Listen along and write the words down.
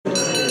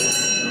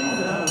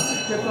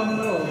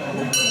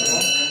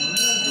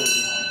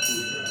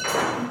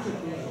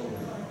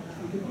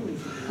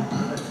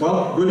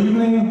Well, good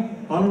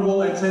evening, honorable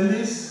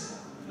attendees,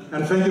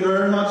 and thank you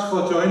very much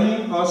for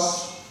joining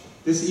us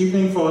this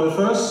evening for the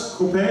first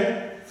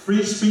Coppet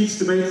Free Speech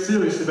Debate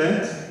Series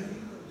event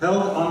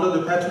held under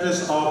the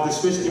patronage of the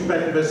Swiss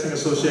Impact Investing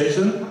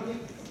Association.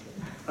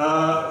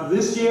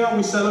 This year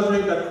we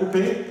celebrate that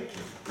Coppet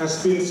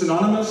has been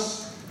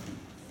synonymous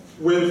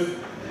with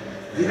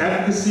the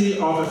advocacy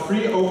of a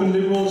free, open,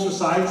 liberal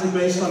society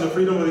based on the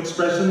freedom of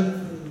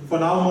expression for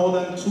now more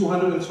than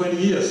 220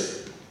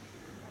 years.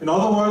 In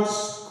other words,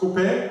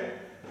 Coppet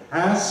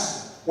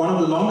has one of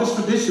the longest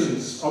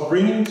traditions of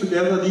bringing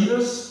together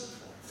leaders,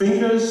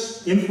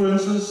 thinkers,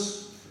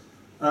 influencers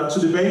to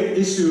debate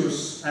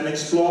issues and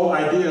explore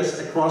ideas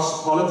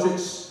across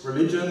politics,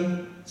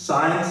 religion,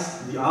 science,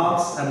 the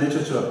arts and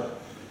literature.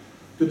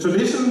 The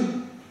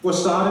tradition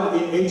was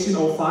started in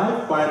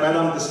 1805 by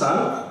Madame de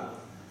Staël,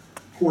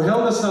 who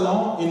held a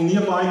salon in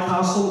nearby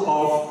castle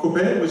of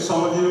Coppet, which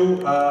some of you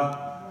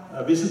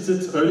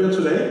visited earlier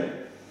today,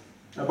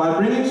 by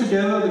bringing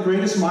together the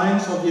greatest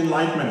minds of the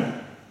Enlightenment.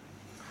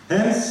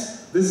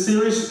 Hence, this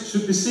series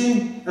should be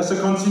seen as a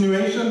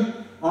continuation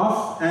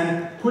of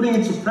and putting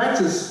into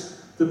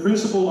practice the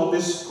principle of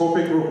this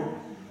Coppet group,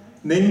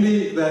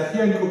 namely that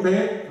here in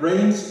Coppet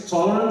reigns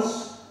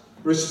tolerance,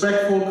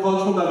 respectful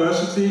cultural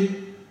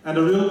diversity, and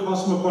a real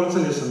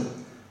cosmopolitanism,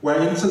 where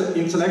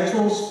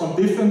intellectuals from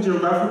different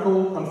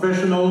geographical,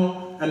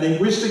 confessional, and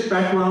linguistic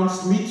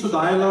backgrounds meet to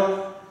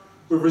dialogue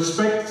with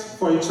respect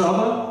for each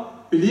other,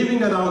 believing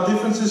that our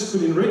differences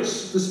could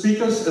enrich the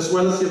speakers as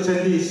well as the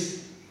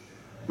attendees.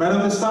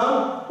 Madame de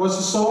Staël was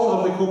the soul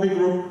of the Coppet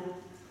group,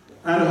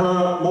 and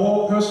her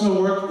more personal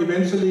work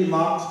eventually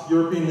marked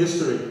European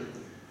history,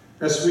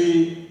 as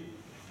we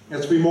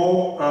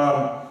more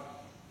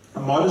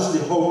modestly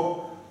hope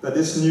that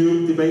this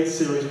new debate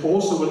series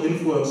also will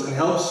influence and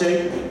help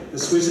shape the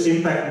Swiss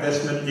impact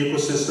investment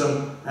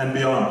ecosystem and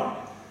beyond.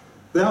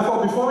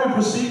 Therefore, before we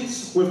proceed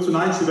with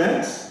tonight's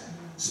event,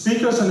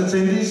 speakers and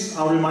attendees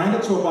are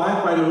reminded to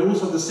abide by the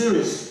rules of the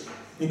series,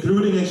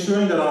 including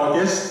ensuring that our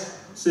guests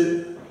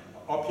sit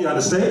up here on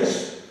the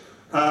stage,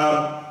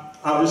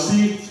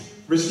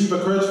 receive a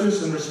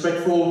courteous and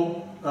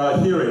respectful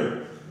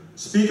hearing.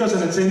 Speakers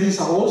and attendees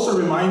are also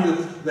reminded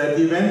that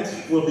the event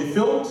will be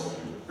filmed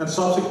and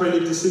subsequently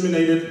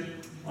disseminated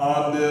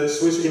on the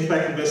Swiss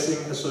Impact Investing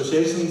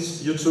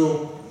Association's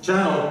YouTube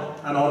channel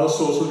and other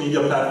social media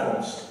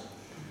platforms.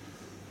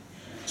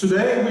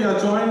 Today we are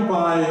joined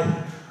by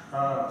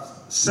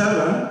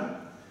 7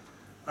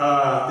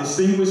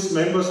 distinguished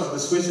members of the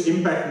Swiss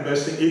Impact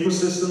Investing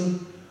ecosystem,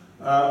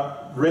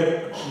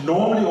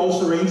 normally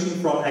also ranging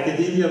from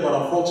academia, but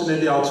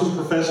unfortunately our 2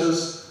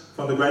 professors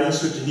from the Graduate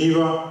Institute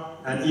Geneva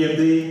and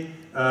EMD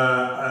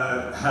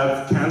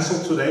have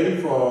cancelled today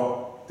for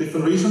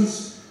different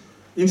reasons.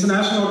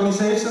 International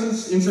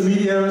organizations,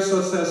 intermediaries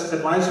such as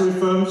advisory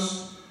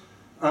firms,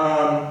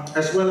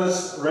 as well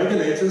as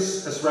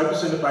regulators, as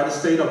represented by the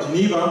state of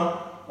Geneva,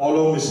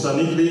 although Mr.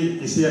 Niggli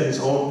is here in his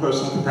own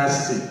personal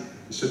capacity.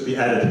 It should be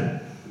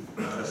added.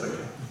 That's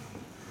okay.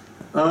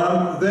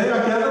 They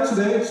are gathered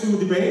today to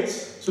debate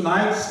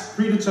tonight's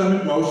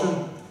predetermined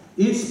motion.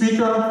 Each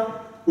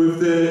speaker, with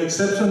the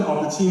exception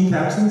of the team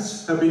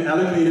captains, have been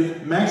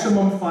allocated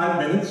maximum 5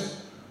 minutes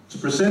to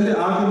present the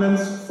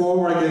arguments for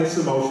or against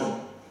the motion.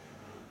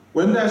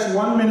 When there's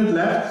 1 minute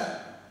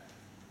left,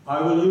 I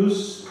will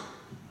use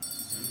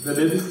the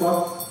little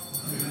clock.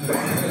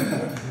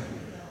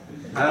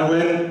 And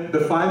when the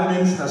 5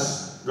 minutes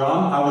has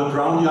gone, I will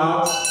drown you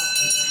out.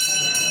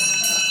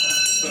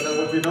 So there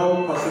will be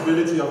no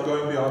possibility of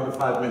going beyond the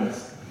 5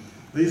 minutes.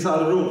 These are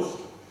the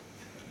rules.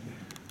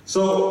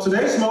 So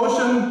today's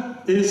motion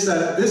is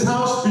that this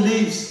House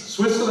believes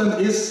Switzerland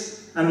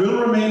is and will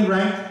remain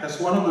ranked as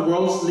one of the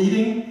world's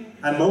leading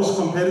and most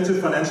competitive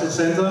financial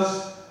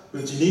centers,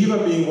 with Geneva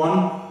being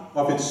one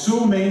of its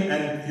 2 main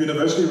and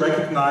universally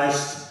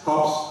recognized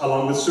hubs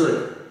along with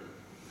Zurich.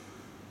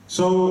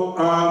 So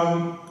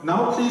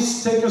now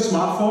please take your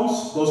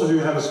smartphones, those of you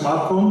who have a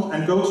smartphone,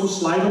 and go to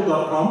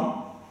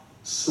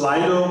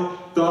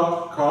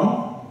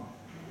slido.com,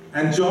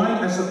 and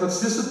join as a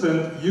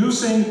participant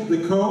using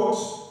the code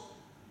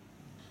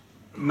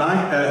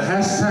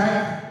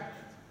hashtag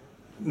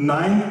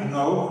 9,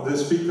 no, the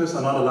speakers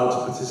are not allowed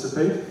to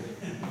participate,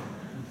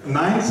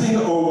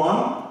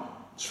 1901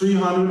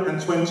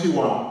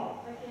 321.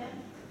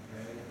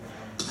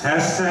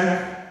 Hashtag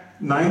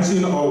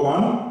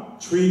 1901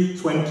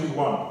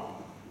 321.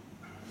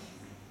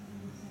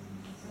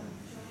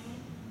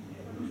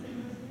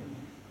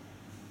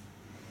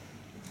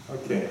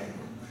 Okay.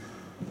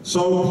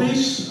 So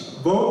please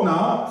vote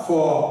now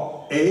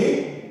for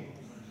A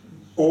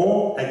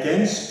or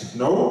against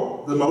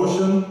no, the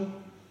motion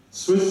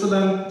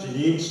Switzerland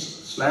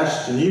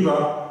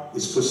Geneva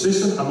is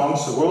positioned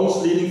amongst the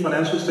world's leading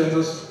financial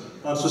centers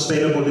on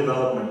sustainable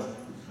development.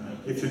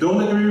 If you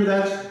don't agree with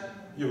that,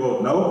 you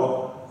vote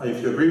no, or if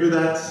you agree with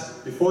that,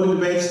 before the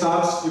debate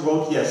starts, you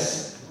vote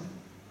yes.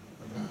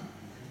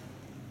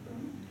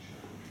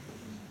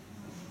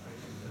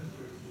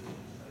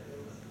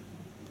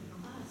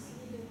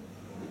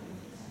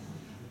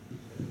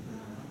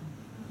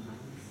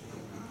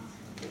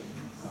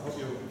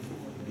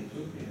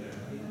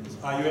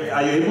 Are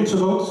you able to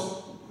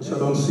vote? Because I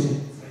don't see.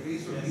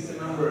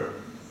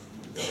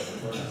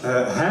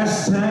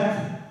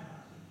 Hashtag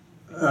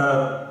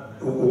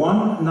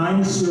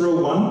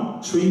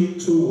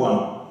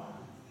 1901321.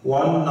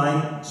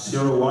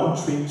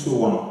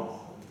 1901321.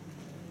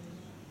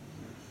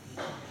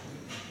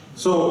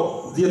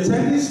 So the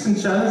attendees can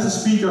challenge the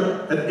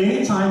speaker at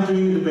any time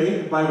during the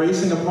debate by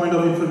raising a point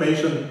of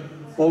information,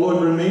 although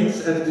it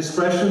remains at the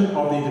discretion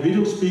of the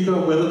individual speaker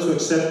whether to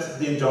accept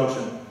the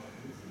injunction.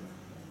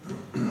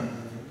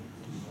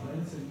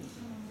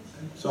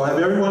 So have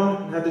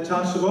everyone had the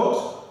chance to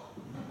vote?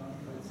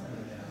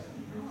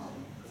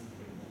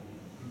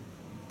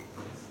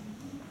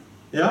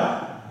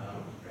 Yeah?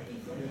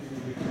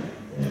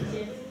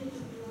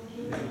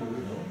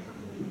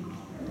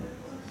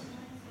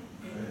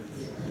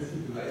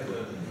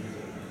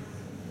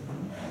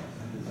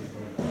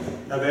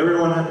 Have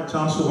everyone had the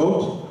chance to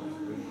vote?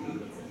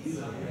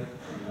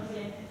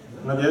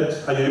 Not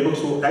yet. Are you able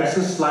to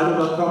access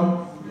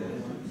slido.com?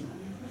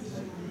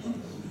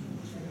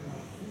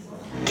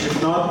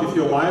 If not, if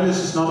your wireless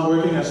is not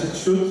working as it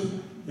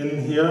should,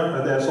 in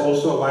here there's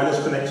also a wireless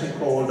connection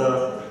called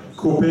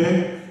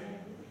Coppet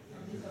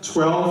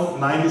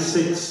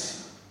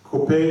 1296.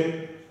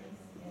 Coppet.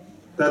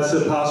 That's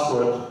the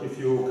password if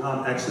you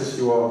can't access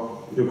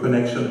your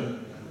connection.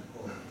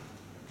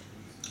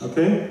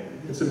 Okay?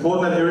 It's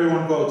important that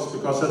everyone votes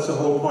because that's the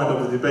whole point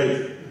of the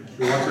debate.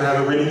 We want to have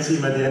a winning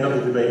team at the end of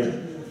the debate.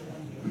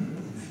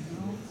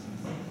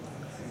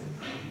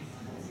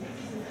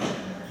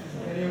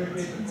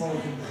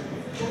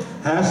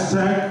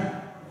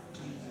 Hashtag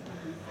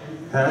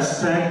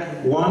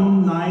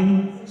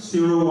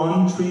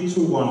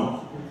 1901321.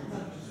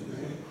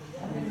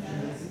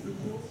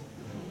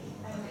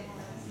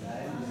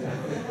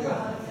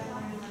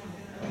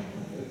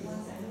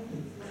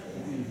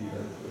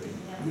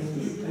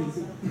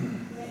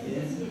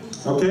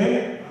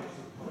 Okay?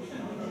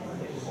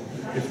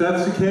 If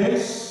that's the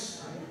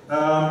case,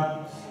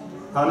 I'll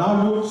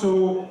now look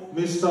to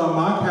Mr.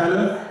 Mark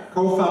Halle,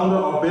 co-founder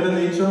of Better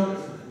Nature,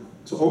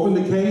 to open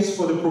the case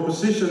for the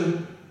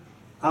proposition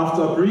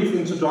after a brief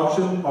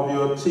introduction of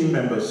your team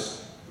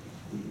members.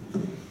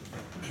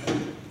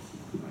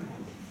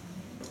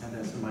 And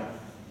there's the mic.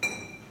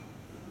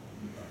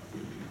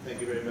 Thank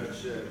you very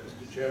much,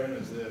 Mr. Chairman.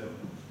 As the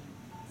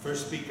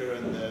first speaker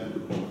in the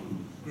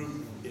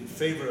group in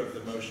favor of the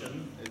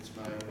motion, it's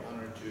my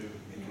honor to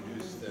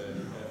introduce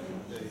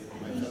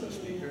my fellow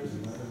speakers.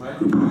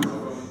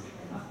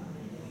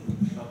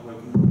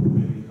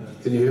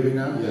 Can you hear me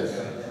now? Yes.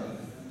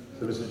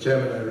 So, Mr.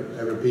 Chairman,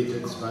 I repeat,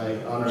 it's my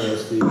honor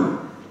as the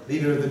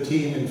leader of the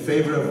team in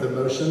favor of the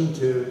motion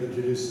to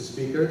introduce the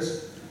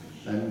speakers.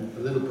 I'm a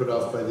little put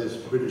off by this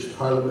British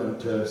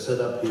Parliament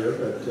setup here,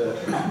 but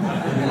maybe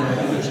my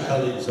English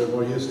colleagues are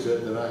more used to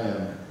it than I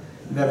am.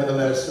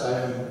 Nevertheless,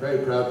 I am very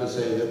proud to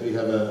say that we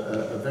have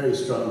a very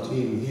strong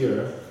team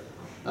here.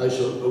 I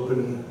shall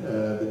open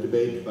the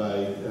debate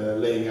by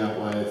laying out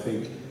why I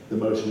think the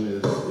motion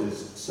is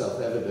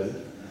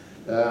self-evident.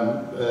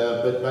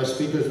 But my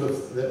speakers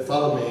that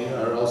follow me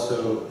are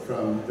also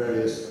from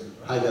various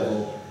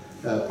high-level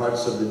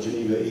parts of the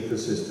Geneva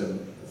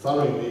ecosystem.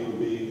 Following me will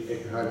be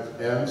Ekkehard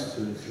Ernst,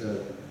 who's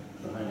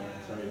behind,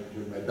 sorry,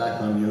 turn my back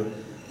on you.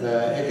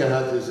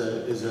 Ekkehard is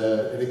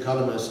an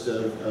economist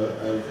of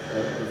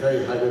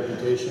very high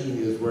reputation.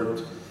 He has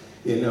worked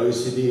in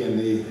OECD and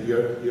the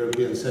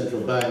European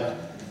Central Bank.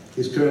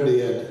 He's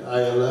currently at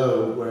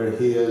ILO, where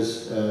he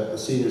is a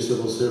senior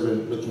civil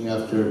servant looking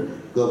after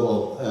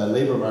global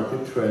labor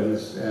market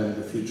trends and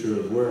the future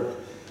of work.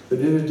 But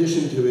in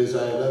addition to his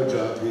ILO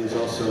job, he is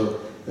also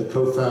a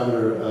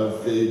co-founder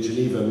of the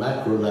Geneva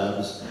Macro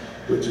Labs,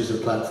 which is a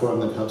platform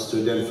that helps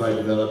to identify,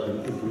 develop,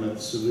 and implement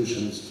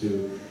solutions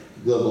to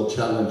global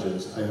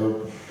challenges. I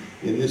hope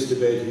in this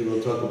debate he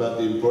will talk about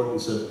the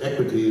importance of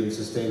equity in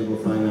sustainable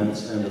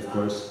finance and, of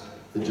course,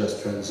 the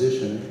just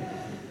transition.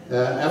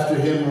 After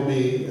him will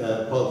be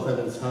Paul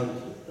Clements-Hunt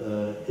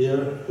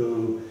here,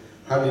 who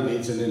hardly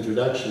needs an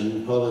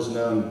introduction. Paul is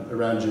known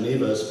around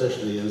Geneva,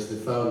 especially as the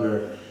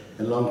founder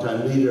and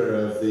longtime leader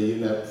of the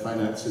UNEP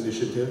Finance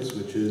Initiatives,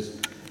 which has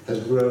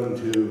grown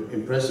to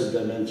impressive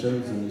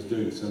dimensions and is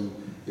doing some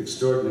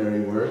extraordinary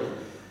work.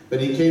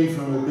 But he came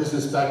from a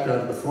business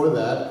background before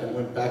that and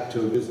went back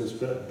to a business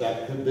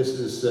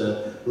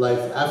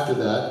life after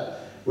that,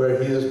 where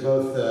he is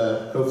both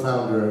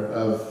co-founder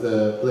of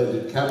the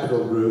Blended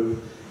Capital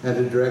Group and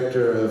a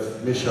director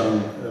of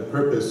Mission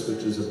Purpose,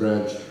 which is a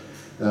branch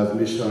of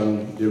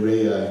Mission de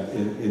Rea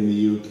in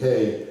the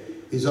UK.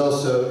 He's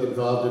also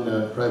involved in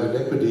a private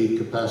equity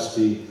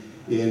capacity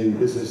in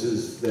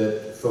businesses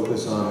that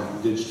focus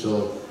on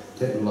digital,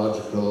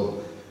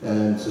 technological,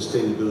 and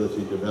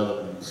sustainability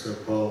development. So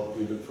Paul,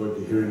 we look forward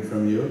to hearing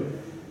from you.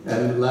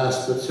 And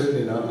last but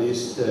certainly not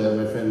least,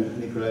 my friend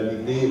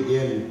Niggli,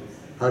 again,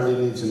 hardly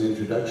needs an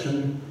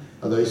introduction.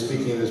 Although he's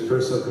speaking in his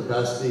personal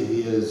capacity,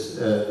 he is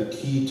the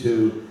key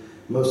to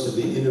most of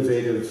the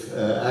innovative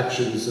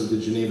actions of the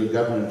Geneva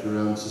government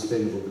around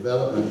sustainable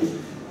development.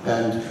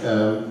 And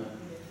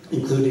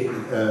including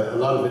a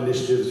lot of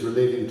initiatives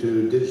relating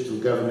to digital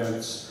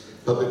governance,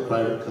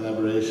 public-private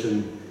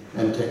collaboration,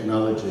 and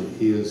technology.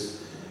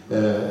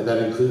 That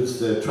includes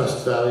the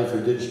Trust Valley for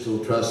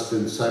Digital Trust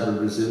and Cyber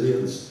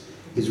Resilience.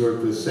 He's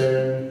worked with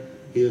CERN.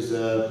 He is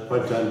a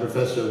part-time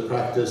professor of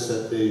practice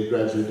at the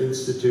Graduate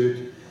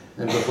Institute,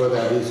 and before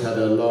that he's had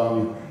a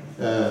long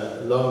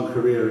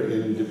career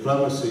in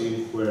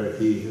diplomacy, where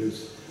he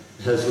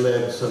has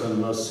led some of the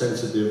most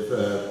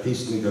sensitive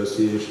peace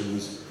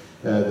negotiations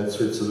that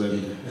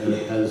Switzerland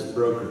has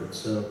brokered.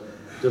 So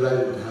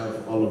delighted to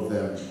have all of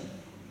them.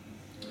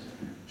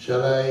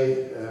 Shall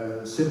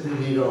I simply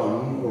lead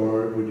on,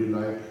 or would you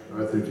like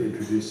Arthur to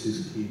introduce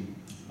his team?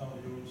 Oh,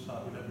 you will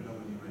start. Let me know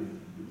when you're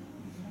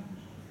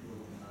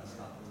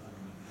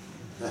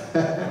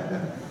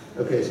ready.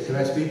 Okay, so can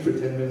I speak for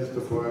 10 minutes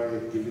before I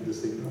give you the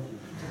signal?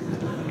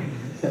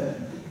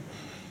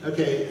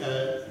 Okay,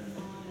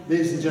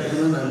 ladies and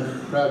gentlemen,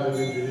 I'm proud to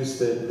introduce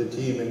the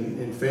team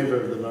in favor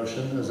of the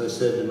motion. As I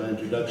said in my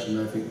introduction,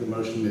 I think the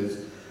motion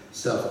is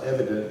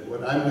self-evident.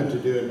 What I'm going to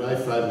do in my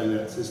 5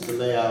 minutes is to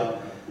lay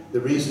out the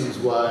reasons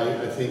why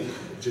I think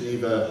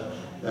Geneva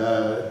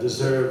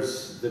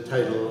deserves the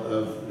title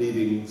of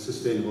leading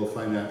sustainable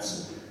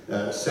finance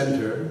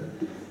center.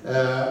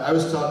 I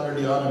was taught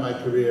early on in my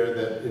career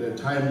that in a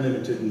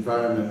time-limited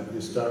environment,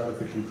 you start with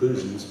the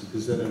conclusions,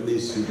 because then at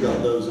least you've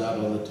got those out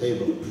on the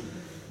table.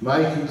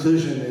 My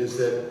conclusion is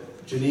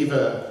that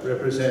Geneva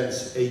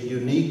represents a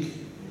unique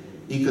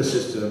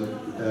ecosystem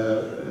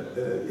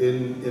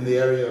in the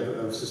area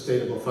of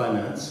sustainable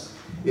finance.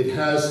 It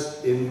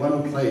has in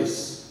one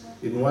place,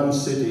 in one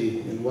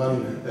city, in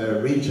one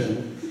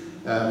region,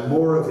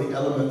 more of the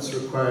elements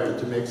required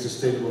to make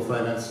sustainable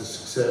finance a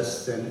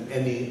success than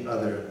any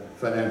other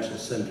financial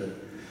center.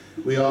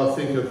 We all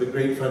think of the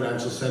great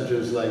financial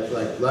centers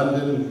like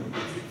London,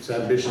 its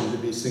ambition to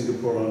be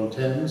Singapore on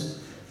Thames.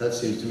 That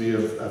seems to me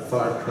a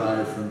far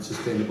cry from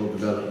sustainable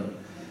development.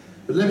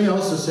 But let me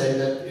also say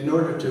that in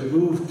order to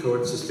move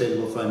towards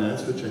sustainable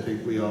finance, which I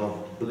think we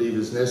all believe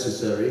is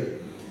necessary,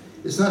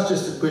 it's not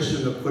just a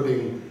question of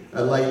putting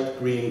a light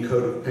green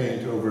coat of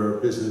paint over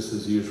business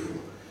as usual.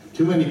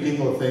 Too many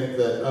people think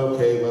that,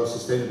 okay, well,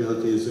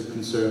 sustainability is a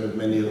concern of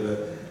many of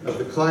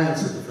the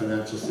clients of the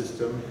financial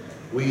system.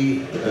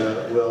 We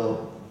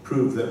will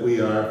prove that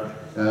we are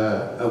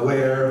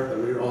aware that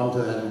we're onto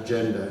that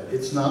agenda.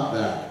 It's not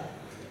that.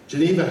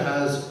 Geneva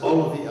has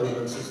all of the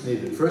elements that's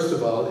needed. First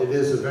of all, it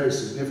is a very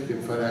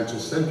significant financial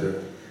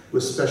center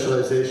with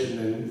specialization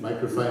in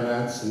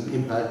microfinance and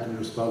impact and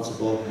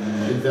responsible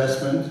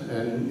investment,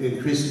 and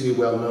increasingly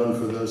well known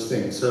for those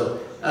things.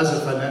 So as a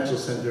financial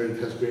center, it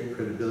has great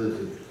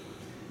credibility.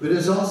 But it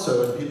is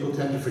also, and people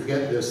tend to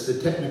forget this, the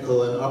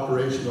technical and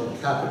operational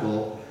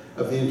capital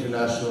of the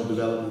international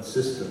development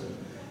system.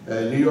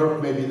 New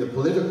York may be the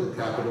political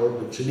capital,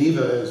 but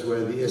Geneva is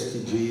where the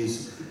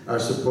SDGs are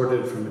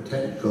supported from a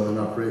technical and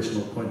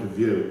operational point of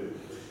view.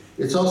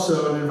 It's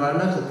also an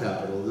environmental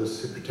capital, the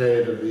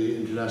Secretariat of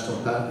the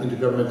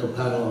Intergovernmental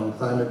Panel on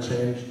Climate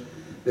Change,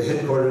 the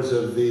headquarters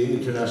of the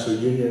International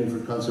Union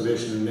for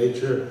Conservation of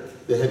Nature,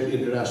 the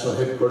international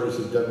headquarters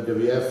of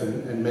WWF,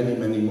 and many,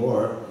 many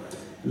more.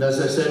 And as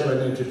I said when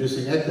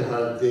introducing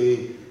Ekkehard,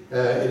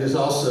 it is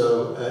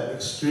also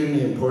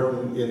extremely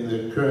important in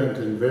the current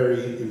and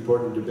very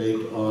important debate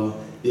on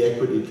the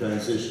equity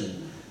transition.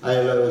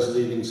 ILO is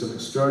leading some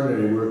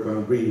extraordinary work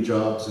on green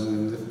jobs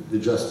and the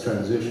just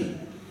transition.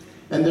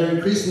 And there are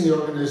increasingly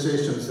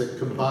organizations that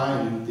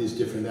combine these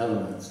different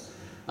elements.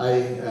 I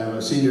am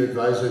a senior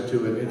advisor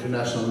to an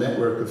international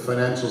network of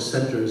financial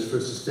centers for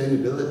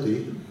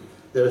sustainability.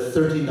 There are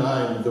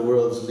 39 of the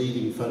world's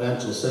leading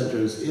financial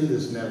centers in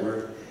this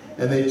network,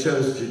 and they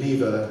chose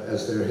Geneva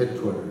as their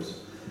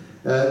headquarters.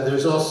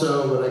 There's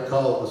also what I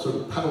call a sort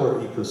of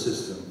power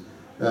ecosystem.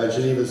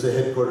 Geneva is the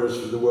headquarters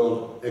for the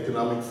World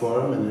Economic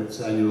Forum and its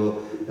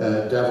annual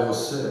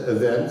Davos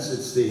events.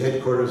 It's the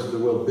headquarters of the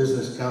World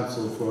Business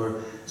Council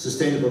for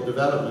Sustainable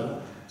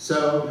Development.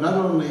 So not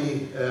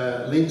only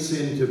links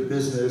into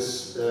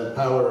business,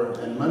 power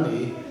and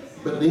money,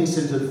 but links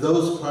into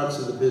those parts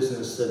of the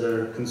business that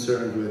are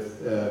concerned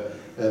with the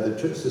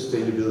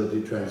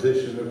sustainability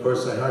transition. Of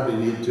course, I hardly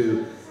need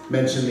to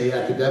mention the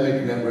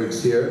academic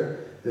networks here.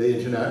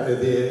 The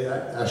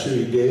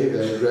SIIA-4IP,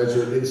 the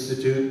Graduate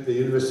Institute, the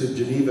University of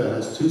Geneva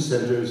has 2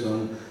 centers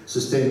on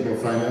sustainable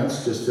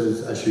finance, just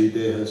as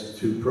SIIA-4IP has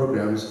 2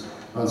 programs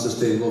on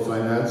sustainable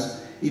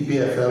finance.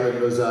 EPFL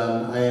in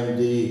Lausanne,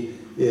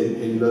 IMD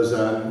in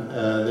Lausanne.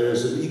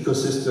 There's an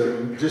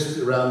ecosystem just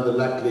around the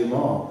Lac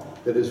Léman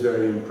that is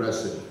very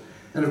impressive.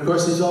 And of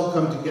course, these all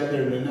come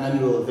together in an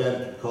annual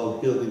event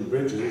called Building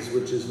Bridges,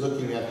 which is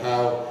looking at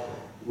how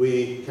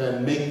we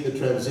can make the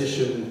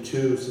transition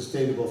to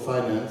sustainable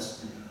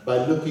finance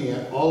by looking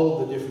at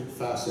all the different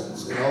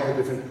facets and all the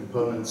different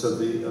components of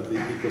the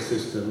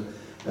ecosystem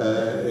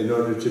in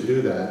order to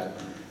do that.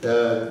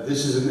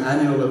 This is an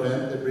annual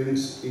event that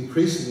brings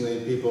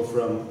increasingly people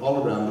from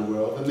all around the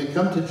world, and they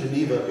come to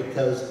Geneva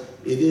because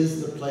it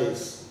is the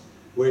place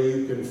where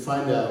you can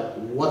find out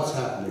what's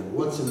happening,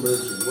 what's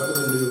emerging, what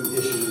are the new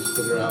issues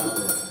that are out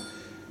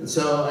there. And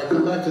so I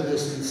come back to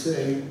this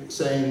and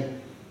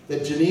saying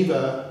that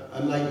Geneva,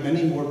 unlike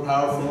many more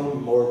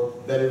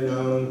powerful, better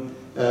known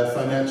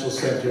financial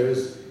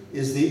centers,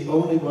 is the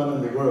only one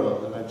in the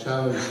world, and I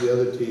challenge the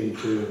other team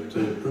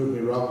to prove me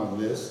wrong on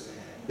this,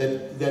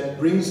 that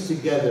brings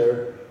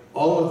together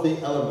all of the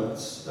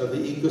elements of the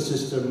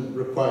ecosystem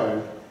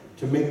required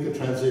to make the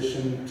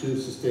transition to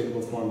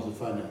sustainable forms of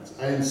finance.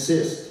 I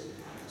insist,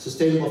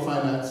 sustainable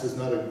finance is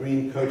not a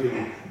green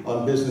coating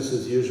on business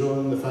as usual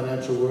in the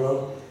financial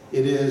world.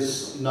 It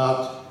is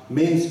not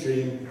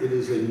mainstream, it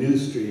is a new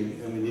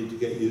stream, and we need to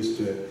get used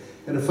to it.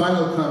 And a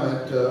final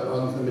comment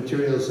on the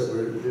materials that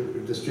were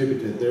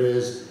distributed. There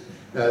is,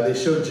 they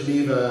showed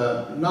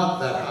Geneva not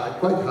that high,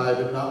 quite high,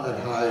 but not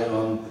that high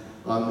on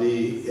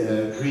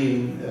the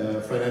Green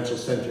Financial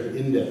Center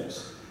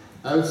Index.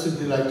 I would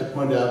simply like to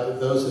point out that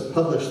those that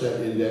publish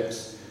that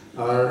index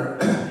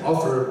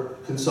offer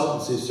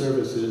consultancy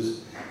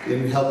services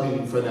in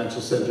helping financial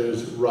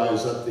centers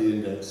rise up the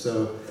index.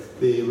 So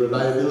the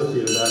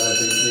reliability of that, I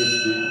think,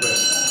 needs to be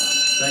questioned.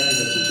 Thank you,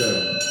 Mr.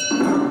 Chairman.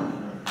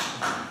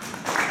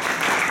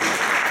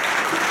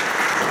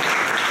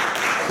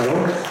 Hello.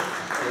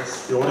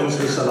 Yes, the audience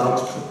is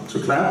allowed to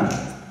clap.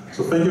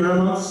 So thank you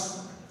very much.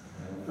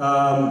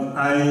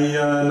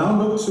 I now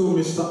look to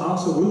Mr.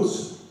 Arthur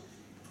Woods,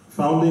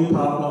 founding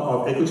partner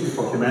of Equity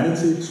for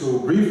Humanity, to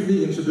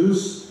briefly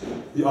introduce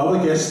the other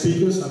guest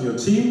speakers on your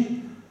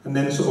team, and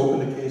then to open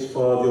the case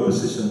for the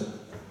opposition.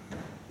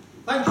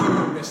 Thank you,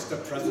 Mr.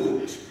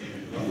 President.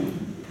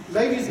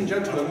 Ladies and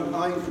gentlemen,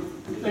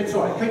 it's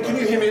all right. Can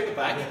you hear me at the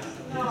back?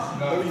 No.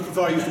 Or you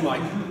prefer I use the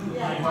mic?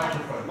 Yeah.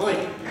 Microphone.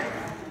 Mic.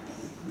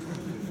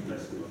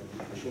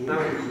 I shall now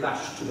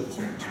lash to the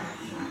point.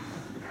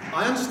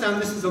 I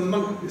understand this is a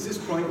month. Is this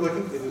point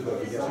working? It is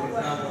working, yes.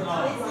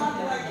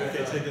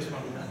 Okay, take this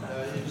one.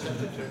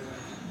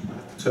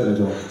 Turn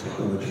it off,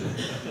 technology.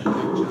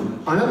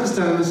 I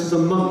understand this is a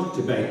month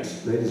debate,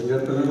 ladies and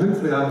gentlemen, and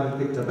hopefully I haven't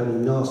picked up any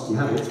nasty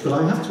habits, but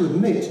I have to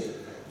admit,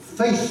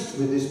 faced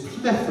with this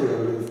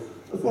plethora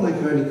of what I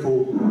can only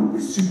call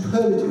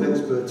superlative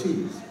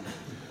expertise,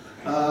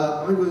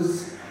 I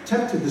was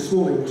tempted this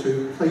morning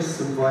to place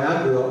some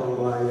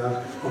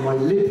Viagra on my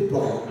lip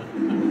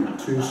balm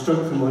to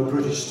strengthen my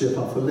British stiff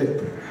upper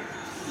lip.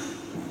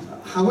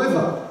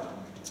 However,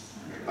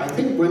 I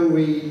think when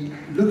we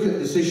look at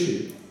this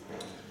issue,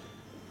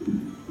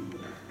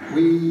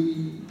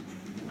 we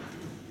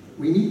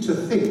need to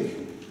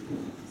think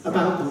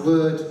about the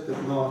word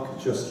that Mark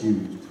just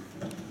used.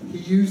 He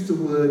used the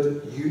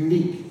word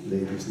unique,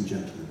 ladies and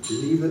gentlemen.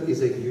 Geneva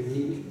is a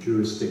unique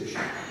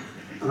jurisdiction.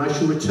 And I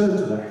shall return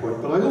to that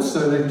point, but I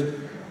also note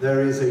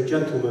there is a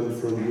gentleman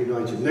from the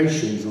United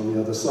Nations on the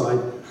other side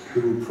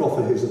who will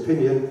proffer his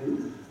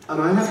opinion.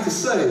 And I have to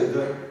say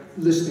that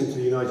listening to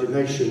the United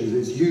Nations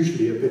is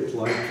usually a bit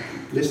like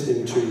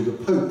listening to the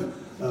Pope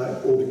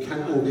or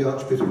the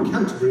Archbishop of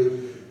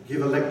Canterbury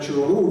give a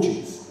lecture on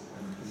orgies.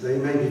 They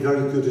may be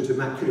very good at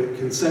Immaculate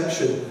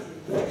Conception,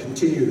 but to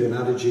continue the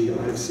analogy,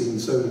 I've seen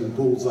so many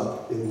balls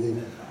up in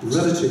the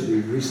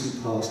relatively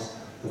recent past.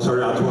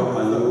 Sorry, Arthur,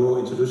 are you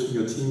introducing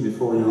your team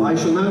before you... I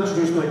shall now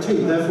introduce my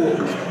team,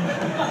 therefore,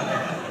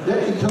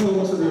 let me come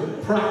on to the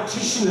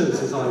practitioners,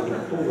 as I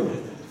would call them,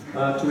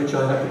 to which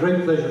I have the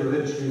great pleasure of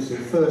introducing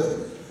first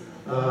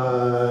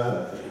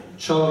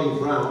Charlie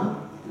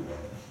Brown.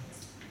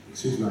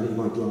 Excuse me, I need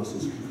my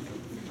glasses.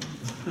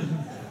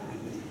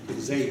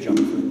 It's a jump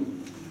through.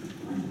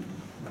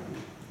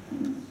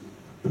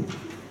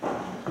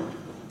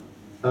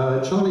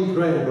 Charlie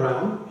Graham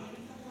Brown.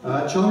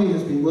 Charlie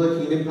has been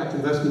working in impact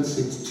investments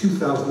since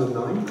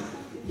 2009.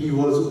 He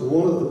was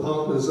one of the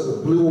partners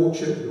of Blue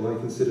Orchard, who I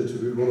consider to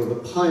be one of the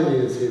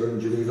pioneers here in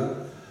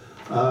Geneva,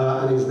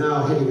 and is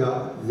now heading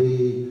up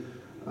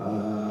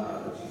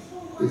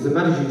is the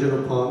managing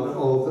general partner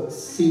of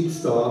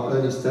SeedStar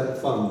Early Step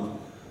Fund,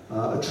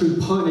 a true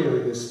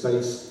pioneer in this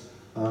space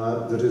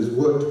that has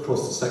worked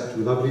across the sector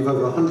with, I believe,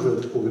 over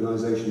 100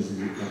 organisations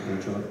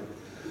in Charlie.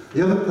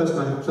 The other person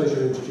I have the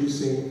pleasure of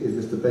introducing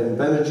is Mr. Ben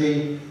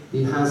Banerjee.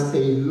 He has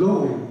a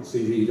long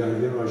CV down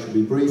here, I shall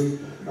be brief.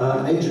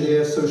 An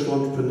engineer, social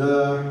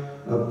entrepreneur,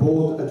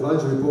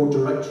 advisory board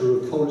director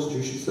of college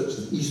institutions such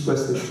as East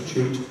West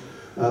Institute,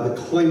 the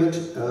Climate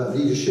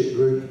Leadership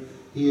Group.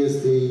 He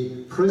is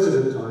the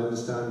president, I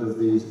understand, of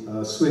the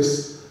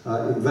Swiss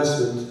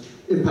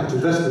Impact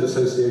Investment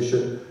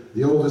Association,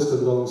 the oldest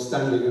and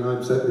long-standing, and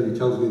I'm certain he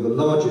tells me the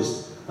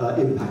largest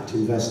impact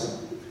investor.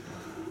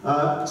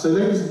 So,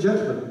 ladies and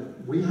gentlemen,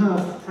 we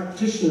have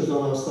practitioners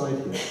on our side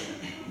here.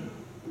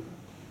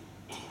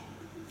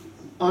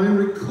 I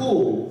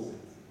recall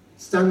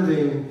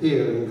standing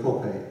here in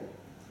Coppet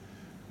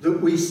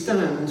that we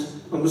stand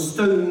on the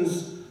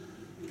stones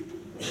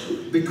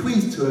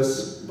bequeathed to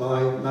us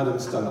by Madame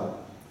Stahl,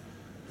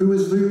 who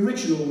was the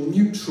original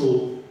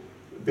neutral,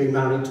 being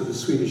married to the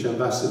Swedish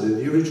ambassador,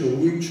 the original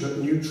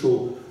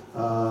neutral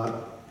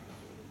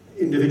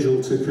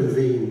individual to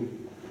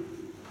convene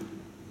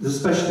the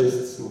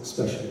specialists, not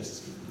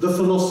specialists, the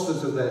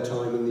philosophers of their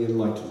time in the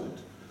Enlightenment,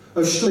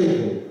 of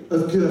Schlegel,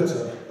 of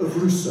Goethe, of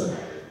Rousseau.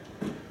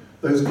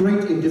 those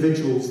great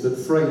individuals that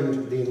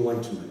framed the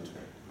Enlightenment.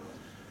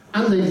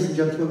 And ladies and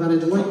gentlemen,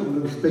 that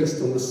Enlightenment was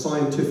based on the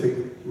scientific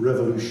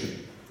revolution.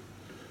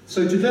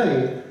 So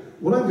today,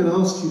 what I'm going to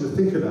ask you to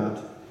think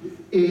about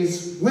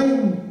is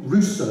when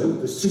Rousseau,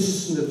 the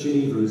citizen of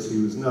Geneva as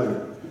he was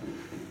known,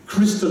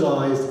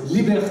 crystallized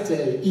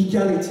liberté,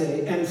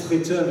 égalité, and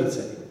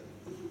fraternité,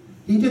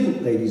 he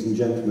didn't, ladies and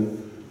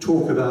gentlemen,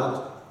 talk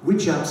about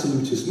which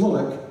absolutist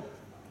monarch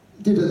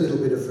did a little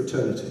bit of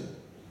fraternity.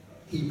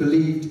 He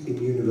believed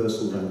in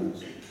universal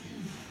values.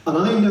 And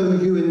I know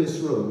you in this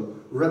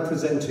room,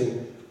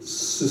 representing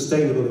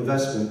sustainable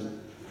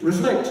investment,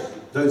 reflect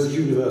those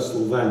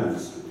universal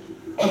values.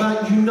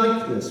 About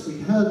uniqueness, we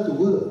heard the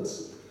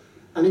words.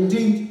 And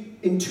indeed,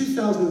 in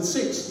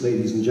 2006,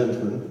 ladies and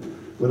gentlemen,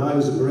 when I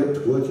was at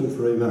Brit working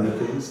for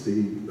Americans,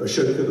 the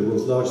Ashoka, the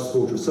world's largest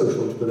supporter of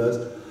social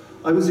entrepreneurs,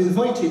 I was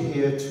invited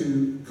here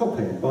to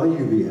Coppet by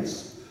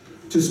UBS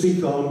to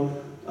speak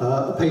on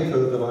a paper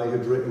that I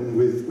had written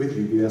with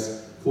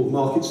UBS called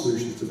Market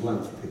Solutions to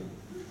Philanthropy.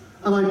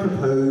 And I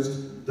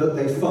proposed that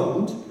they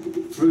fund,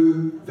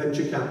 through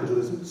venture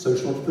capitalism,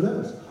 social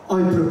entrepreneurs.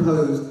 I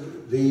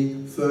proposed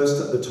the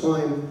first, at the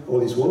time, or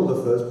at least one of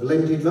the first,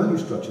 blended value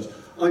structures.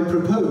 I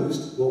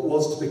proposed what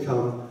was to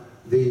become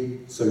the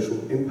social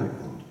impact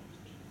bond.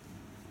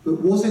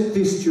 But was it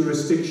this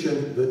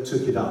jurisdiction that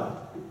took it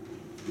up?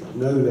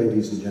 No,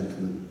 ladies and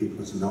gentlemen, it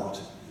was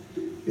not.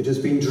 It has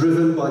been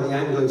driven by the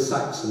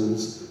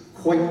Anglo-Saxons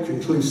quite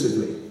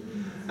conclusively.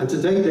 And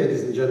today,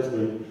 ladies and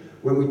gentlemen,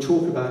 when we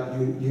talk about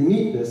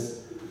uniqueness,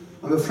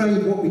 I'm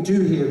afraid what we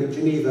do here in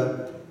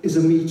Geneva is a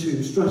Me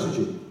Too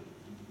strategy.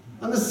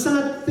 And the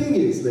sad thing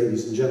is,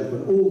 ladies and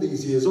gentlemen, all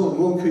these years on,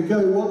 one could go,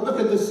 well, look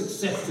at the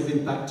success of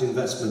impact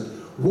investment,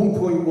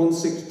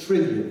 1.16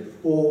 trillion,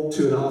 or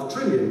 2.5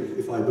 trillion,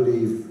 if I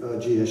believe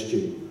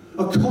GSG.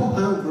 A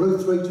compound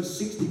growth rate of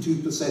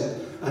 62%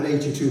 and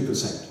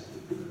 82%.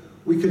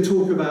 We could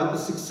talk about the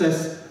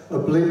success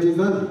of blended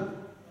value.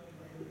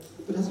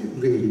 But has it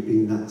really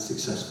been that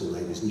successful,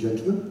 ladies and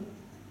gentlemen?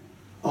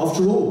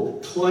 After all,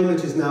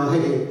 climate is now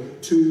heading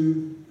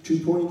to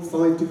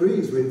 2.5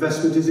 degrees, where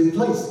investment is in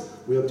place.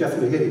 We are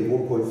definitely hitting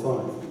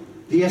 1.5.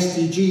 The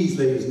SDGs,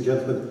 ladies and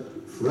gentlemen,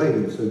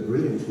 framed so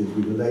brilliantly as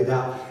we were laid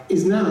out,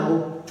 is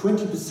now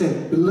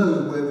 20%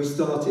 below where we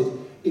started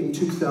in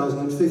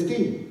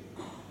 2015.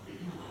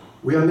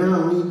 We are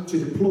now need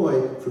to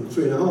deploy from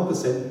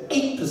 3.5%,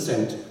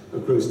 8%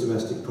 of gross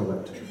domestic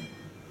product.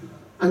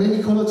 And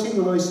inequality,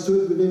 when I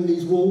stood within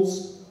these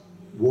walls,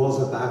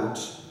 was about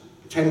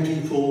 10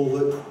 people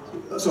that,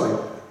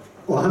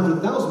 or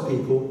 100,000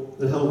 people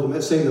that held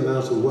the same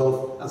amount of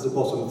wealth as the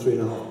bottom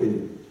 3.5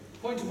 billion.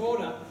 Point of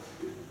order.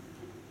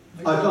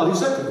 I'll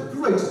accept it with the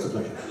greatest of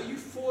pleasure. Are you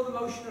for the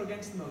motion or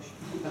against the motion?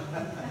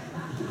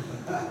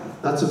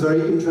 That's a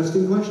very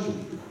interesting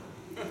question.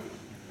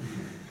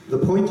 The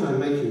point I'm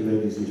making,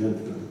 ladies and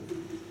gentlemen,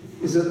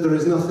 is that there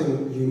is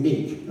nothing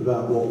unique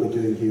about what we're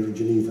doing here in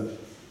Geneva.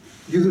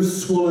 You have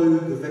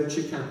swallowed the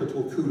venture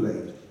capital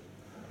Kool-Aid.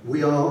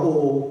 We are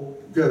all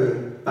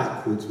going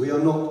backwards. We are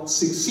not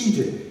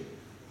succeeding,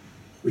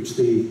 which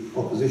the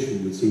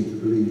opposition would seem to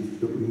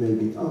believe that we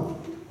maybe are.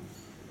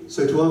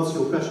 So to answer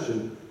your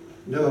question,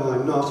 no,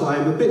 I'm not. I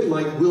am a bit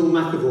like Will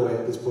McAvoy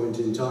at this point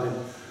in time,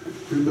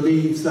 who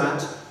believes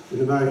that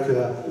in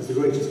America is the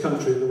greatest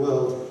country in the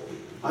world.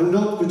 I'm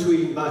not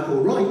between black or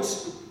right,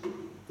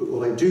 but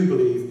what I do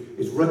believe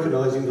is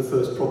recognising the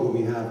first problem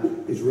we have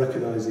is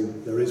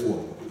recognising there is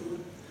one.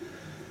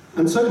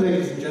 And so,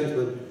 ladies and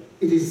gentlemen,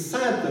 it is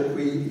sad that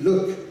we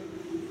look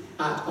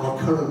at our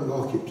current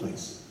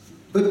marketplace.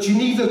 But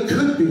Geneva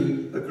could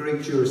be a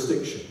great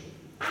jurisdiction.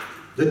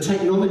 The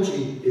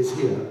technology is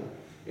here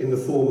in the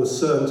form of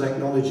CERN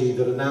technology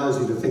that allows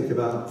you to think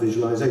about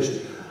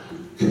visualization.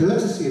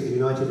 Courtesy of the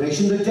United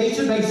Nations, the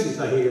databases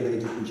are here,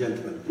 ladies and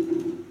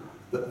gentlemen.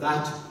 But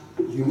that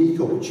unique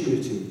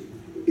opportunity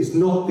is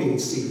not being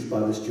seized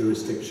by this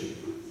jurisdiction.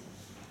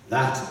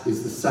 That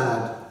is the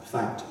sad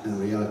fact and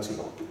reality.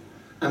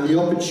 And the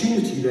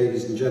opportunity,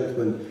 ladies and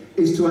gentlemen,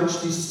 is to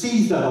actually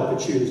seize that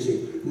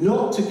opportunity,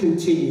 not to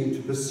continue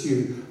to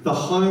pursue the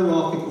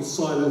hierarchical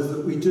silos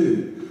that we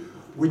do,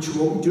 which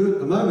what we do at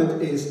the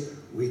moment is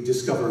we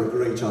discover a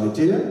great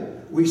idea,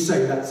 we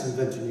say let's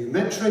invent a new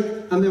metric,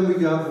 and then we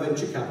go out for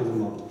venture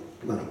capital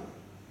money.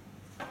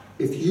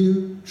 If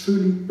you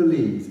truly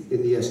believe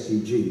in the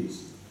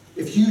SDGs,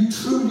 if you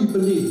truly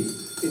believe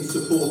in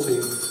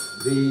supporting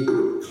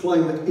the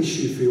climate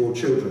issue for your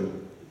children,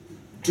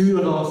 do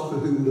not ask for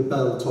whom the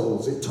bell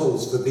tolls, it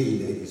tolls for thee,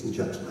 ladies and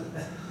gentlemen.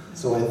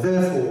 So I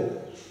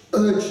therefore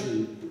urge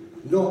you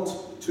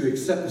not to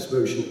accept this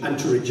motion and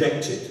to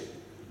reject it,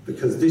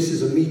 because this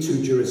is a Me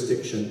Too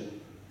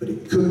jurisdiction, but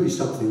it could be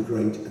something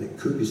great and it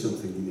could be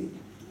something unique.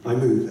 I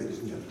move, ladies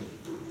and gentlemen.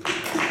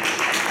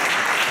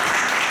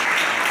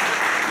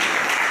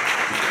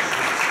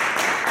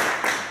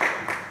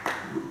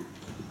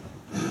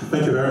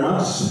 Thank you very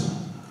much,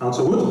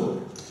 Answer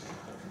Wood.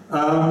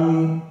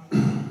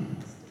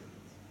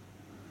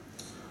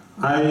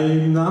 I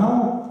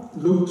now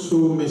look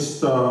to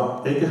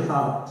Mr.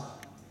 Ekkehard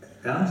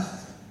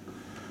Ernst,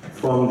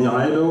 from the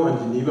ILO and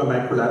Geneva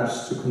Macro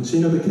Labs to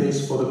continue the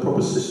case for the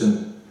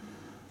proposition.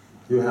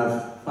 You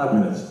have 5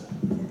 minutes.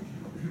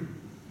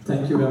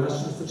 Thank you very much,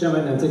 Mr.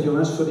 Chairman, and thank you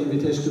very much for the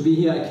invitation to be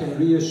here. I can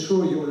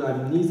reassure you that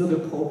I'm neither the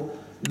Pope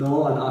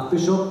nor an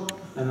Archbishop,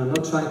 and I'm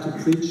not trying to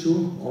preach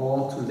you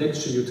or to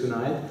lecture you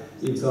tonight,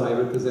 even though I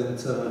represent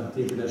the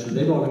International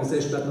Labour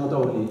Organization, but not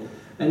only.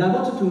 And I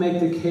wanted to make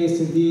the case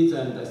indeed,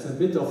 and as a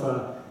bit of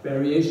a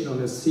variation on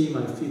this theme,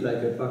 I feel like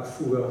a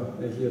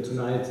Backfuger here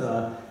tonight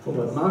from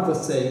what Mark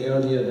was saying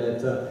earlier,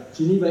 that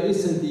Geneva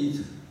is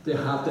indeed the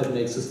hub that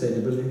makes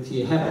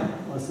sustainability happen,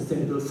 or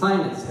sustainable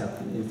finance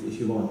happen, if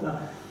you want.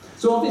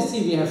 So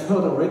obviously we have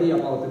heard already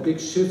about the big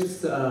shifts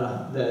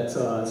that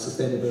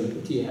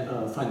sustainability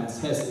finance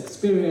has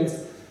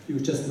experienced. You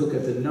just look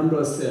at the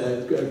numbers,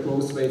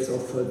 growth rates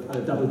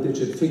of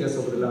double-digit figures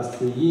over the last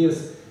 3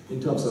 years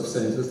in terms of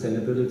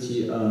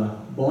sustainability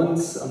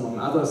bonds, among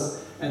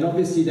others. And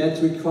obviously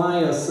that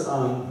requires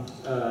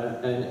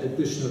an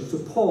additional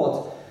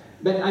support.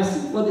 But I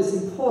think what is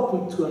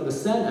important to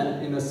understand,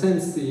 and in a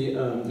sense the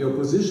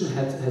opposition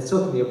had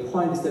certainly a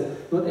point, is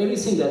that not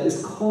everything that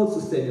is called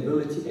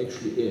sustainability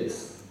actually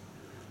is.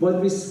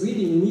 What is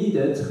really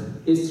needed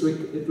is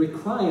it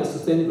requires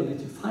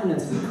sustainability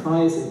finance,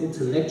 requires an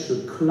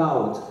intellectual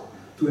cloud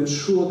to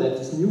ensure that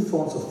these new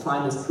forms of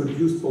finance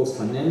produce both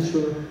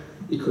financial,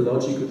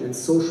 ecological and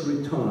social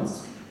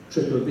returns,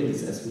 triple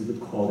wins as we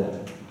would call them.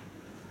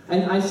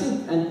 And I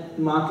think, and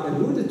Mark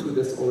alluded to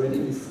this already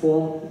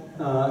before,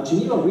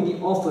 Geneva really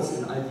offers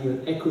an ideal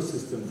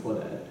ecosystem for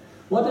that.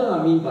 What do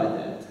I mean by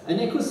that? An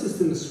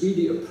ecosystem is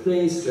really a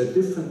place where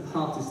different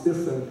parties,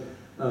 different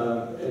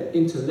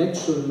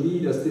intellectual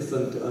leaders,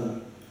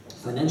 different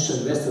financial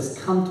investors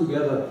come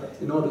together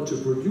in order to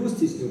produce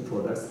these new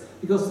products,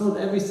 because not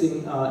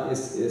everything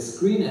is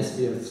green, as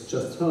we have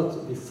just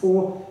heard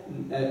before.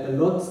 A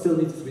lot still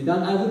needs to be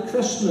done. I would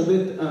question a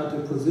bit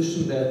the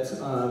position that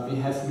we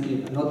have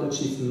really not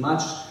achieved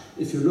much.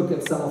 If you look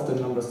at some of the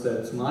numbers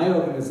that my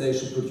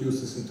organization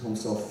produces in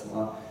terms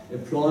of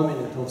employment,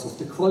 in terms of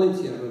the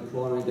quality of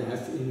employment, they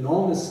have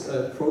enormous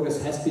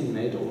progress has been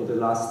made over the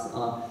last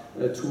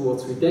 2 or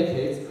 3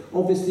 decades.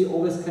 Obviously,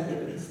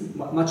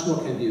 much more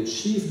can be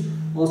achieved.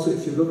 Also,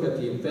 if you look at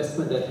the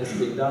investment that has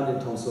been done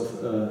in terms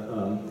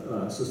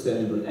of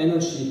sustainable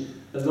energy,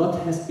 a lot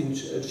has been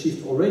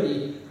achieved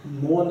already.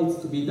 More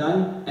needs to be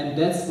done, and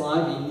that's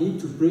why we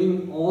need to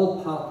bring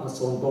all partners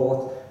on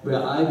board,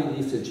 where I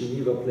believe that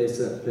Geneva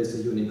plays a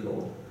unique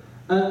role.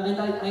 And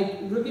I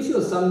will give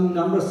you some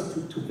numbers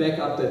to back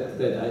up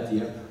that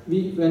idea.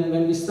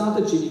 When we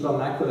started Geneva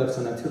Macro Labs,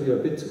 and I'll tell you a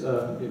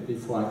bit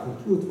before I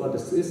conclude what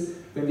this is,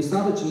 when we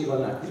started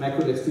Geneva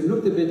Macro Labs, we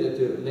looked a bit at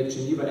the Lake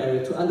Geneva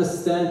area to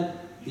understand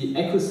the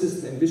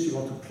ecosystem in which we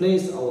want to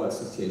place our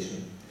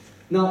association.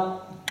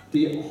 Now,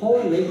 the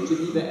whole Lake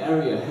Geneva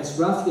area has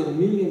roughly 1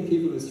 million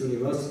people with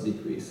university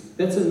degrees.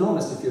 That's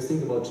enormous if you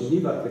think about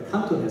Geneva. The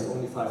canton has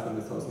only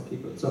 500,000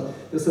 people. So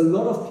there's a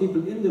lot of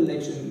people in the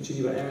Lake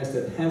Geneva areas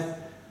that have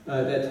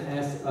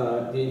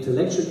the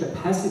intellectual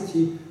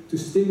capacity to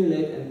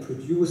stimulate and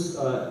produce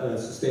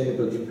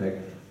sustainable impact.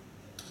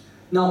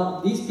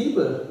 Now, these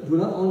people do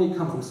not only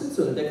come from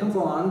Switzerland, they come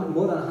from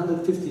more than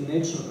 150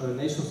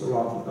 nations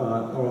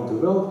around the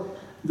world,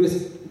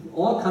 with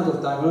all kinds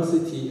of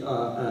diversity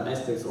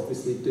aspects,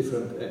 obviously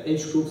different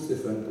age groups,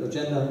 different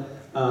gender,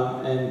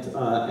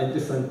 and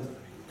different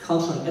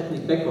cultural and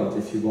ethnic backgrounds,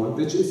 if you want,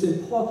 which is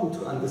important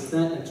to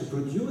understand and to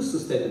produce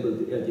sustainable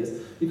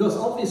ideas. Because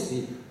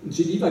obviously,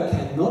 Geneva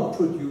cannot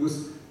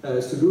produce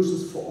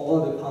solutions for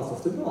all the parts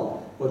of the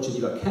world. What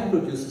Geneva can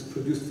produce is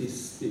produce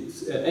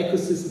these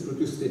ecosystems,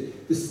 produce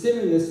the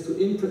stimulus to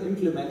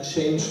implement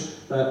change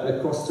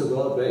across the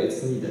world where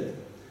it's needed.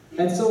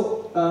 And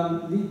so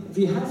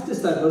we have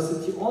this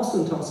diversity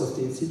also in terms of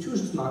the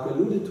institutions. Mark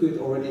alluded to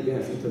it already. We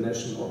have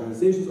international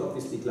organizations,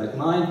 obviously, like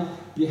mine.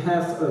 We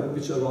have,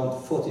 which are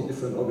around 40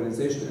 different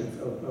organizations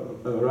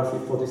and roughly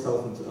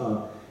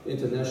 40,000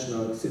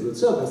 international civil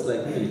servants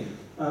like me.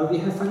 We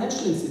have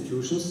financial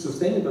institutions,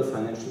 sustainable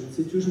financial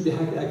institutions. We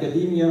have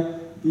academia.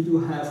 We do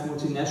have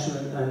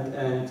multinational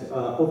and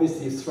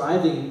obviously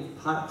thriving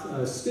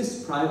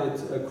Swiss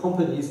private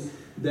companies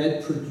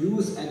that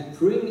produce and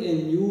bring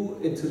in new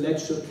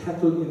intellectual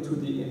capital into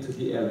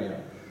the area.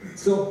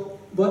 So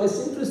what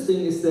is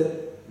interesting is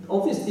that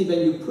obviously when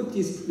you put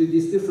these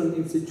different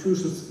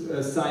institutions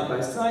side by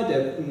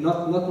side,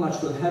 not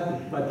much will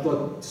happen. But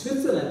what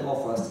Switzerland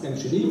offers, and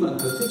Geneva in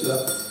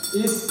particular,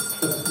 is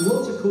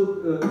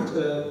multiple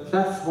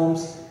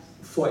platforms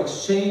for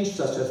exchange,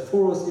 such as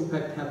Forest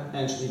Impact Hub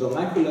and Geneva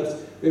Macro Labs,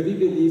 where we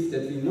believe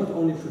that we're not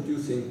only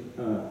producing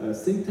a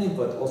think tank,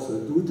 but also a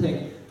do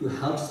tank to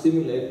help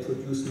stimulate,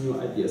 produce new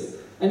ideas.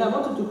 And I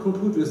wanted to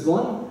conclude with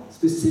one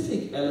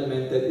specific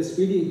element that is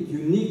really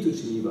unique to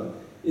Geneva.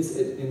 Is